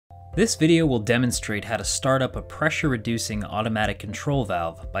This video will demonstrate how to start up a pressure-reducing automatic control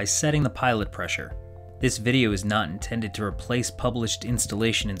valve by setting the pilot pressure. This video is not intended to replace published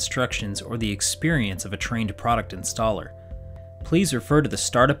installation instructions or the experience of a trained product installer. Please refer to the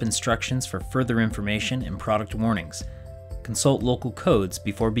startup instructions for further information and product warnings. Consult local codes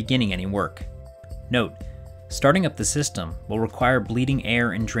before beginning any work. Note: starting up the system will require bleeding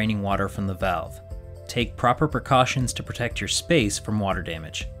air and draining water from the valve. Take proper precautions to protect your space from water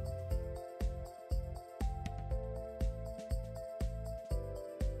damage.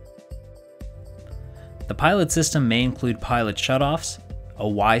 The pilot system may include pilot shutoffs, a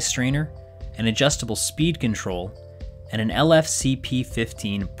Y strainer, an adjustable speed control, and an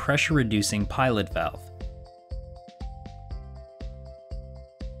LFCP15 pressure-reducing pilot valve.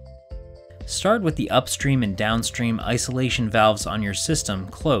 Start with the upstream and downstream isolation valves on your system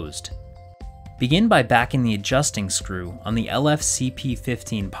closed. Begin by backing the adjusting screw on the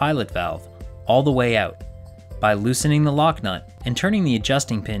LFCP15 pilot valve all the way out by loosening the lock nut and turning the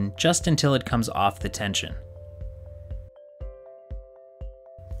adjusting pin just until it comes off the tension.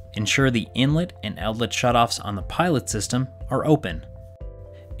 Ensure the inlet and outlet shutoffs on the pilot system are open.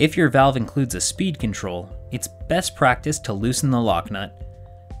 If your valve includes a speed control, it's best practice to loosen the lock nut,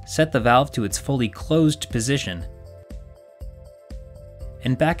 set the valve to its fully closed position,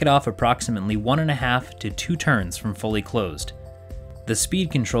 and back it off approximately 1.5 to 2 turns from fully closed. The speed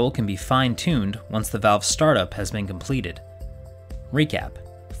control can be fine-tuned once the valve startup has been completed. Recap: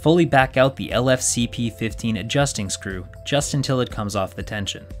 fully back out the LFCP15 adjusting screw just until it comes off the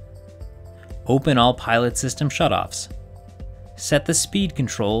tension. Open all pilot system shutoffs. Set the speed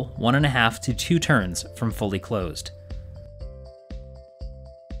control 1.5 to 2 turns from fully closed.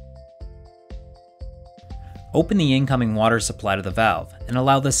 Open the incoming water supply to the valve and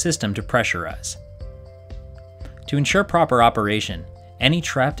allow the system to pressurize. To ensure proper operation, any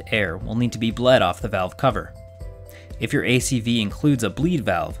trapped air will need to be bled off the valve cover. If your ACV includes a bleed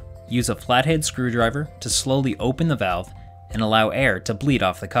valve, use a flathead screwdriver to slowly open the valve and allow air to bleed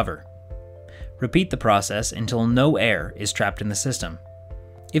off the cover. Repeat the process until no air is trapped in the system.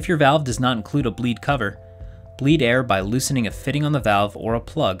 If your valve does not include a bleed cover, bleed air by loosening a fitting on the valve or a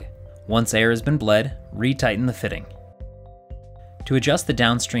plug. Once air has been bled, retighten the fitting. To adjust the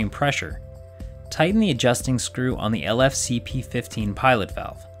downstream pressure, tighten the adjusting screw on the LFCP15 pilot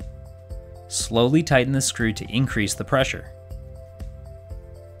valve. Slowly tighten the screw to increase the pressure.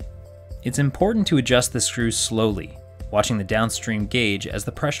 It's important to adjust the screw slowly, watching the downstream gauge as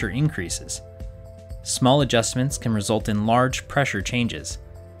the pressure increases. Small adjustments can result in large pressure changes.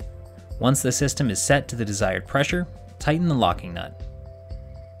 Once the system is set to the desired pressure, tighten the locking nut.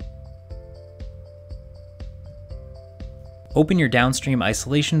 Open your downstream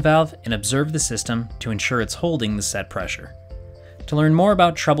isolation valve and observe the system to ensure it's holding the set pressure. To learn more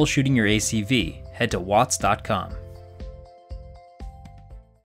about troubleshooting your ACV, head to watts.com.